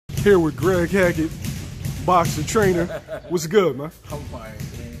Here with Greg Hackett, boxer trainer. What's good, man? I'm fine,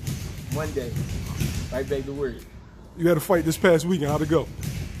 man. Monday, right back to work. You had a fight this past weekend. How'd it go?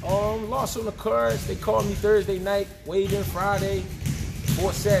 Lost on the cards. They called me Thursday night, weighed in Friday,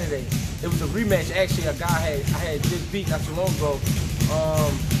 fought Saturday. It was a rematch. Actually, a guy I had just beat not too long ago.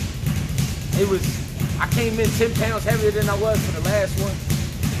 I came in 10 pounds heavier than I was for the last one.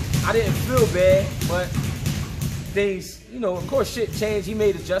 I didn't feel bad, but things, of course, shit changed. He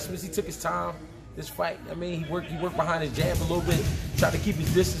made adjustments. He took his time. This fight, I mean, he worked behind his jab a little bit, tried to keep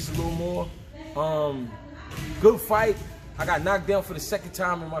his distance a little more. Good fight. I got knocked down for the second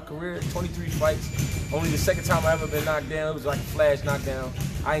time in my career, 23 fights. Only the second time I ever been knocked down. It was like a flash knockdown.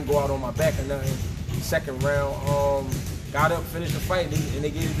 I didn't go out on my back or nothing. Second round, got up, finished the fight, and they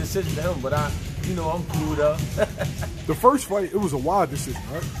gave the decision to him. But I'm cool though. The first fight, it was a wide decision,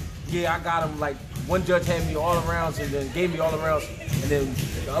 right? Yeah, I got him. Like, one judge had me all arounds and then gave me all arounds, and then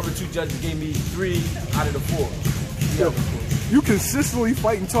the other two judges gave me 3 out of the 4. Yeah. You consistently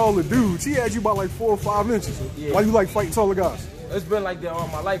fighting taller dudes. He had you by like 4 or 5 inches. Yeah. Why you like fighting taller guys? It's been like that all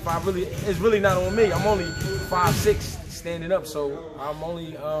my life. It's really not on me. I'm only 5'6" standing up, so I'm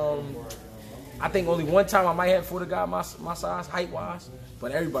only I think only one time I might have fought a guy my size, height-wise,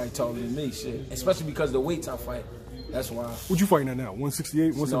 but everybody taller than me, shit. Especially because of the weights I fight. That's why. What you fighting at now?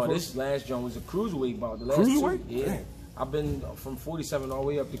 168, 174? No, this last joint was a cruiserweight bout. The last cruiserweight? Yeah. Damn. I've been from 47 all the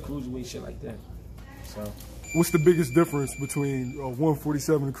way up to cruiserweight, shit like that. So. What's the biggest difference between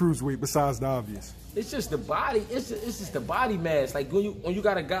 147 and cruiserweight besides the obvious? It's just the body. It's just the body mass. Like when you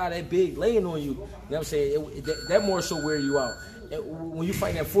got a guy that big laying on you, you know what I'm saying? That more so wear you out. When you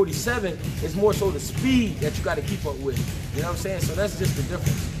fighting at 47, it's more so the speed that you got to keep up with. You know what I'm saying? So that's just the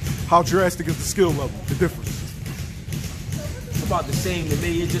difference. How drastic is the skill level? The difference? It's about the same to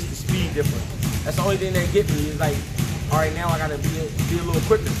me. It's just the speed difference. That's the only thing that get me. Is like, all right, now I got to be a little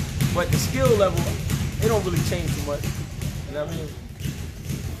quicker. But the skill level, it don't really change too much. You know what I mean?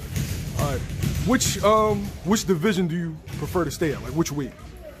 All right. Which division do you prefer to stay at? Like which weight?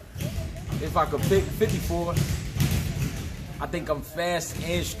 If I could pick 54, I think I'm fast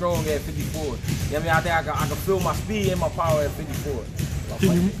and strong at 54. You know what I mean? I think I can feel my speed and my power at 54.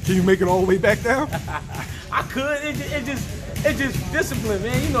 Can you make it all the way back down? I could. It just discipline,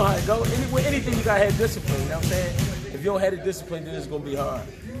 man. You know how it go. With anything you gotta have discipline. You know what I'm saying? If you don't have the discipline, then it's gonna be hard.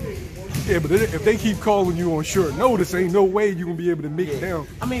 Yeah, but if they keep calling you on short notice, ain't no way you're gonna be able to make it down.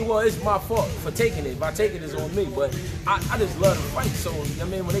 I mean, well, it's my fault for taking it. If I take it, it's on me. But I just love to fight. So, I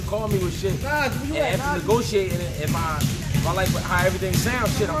mean, when they call me with shit, and after negotiating it, if I like how everything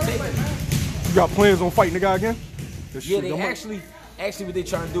sounds, shit, I'm taking it. You got plans on fighting the guy again? Yeah, they actually what they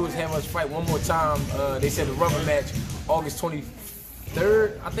trying to do is have us fight one more time. They said the rubber match, August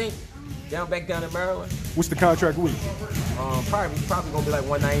 23rd, I think. Back down in Maryland. What's the contract week? Probably gonna be like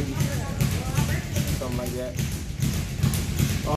 190, something like that.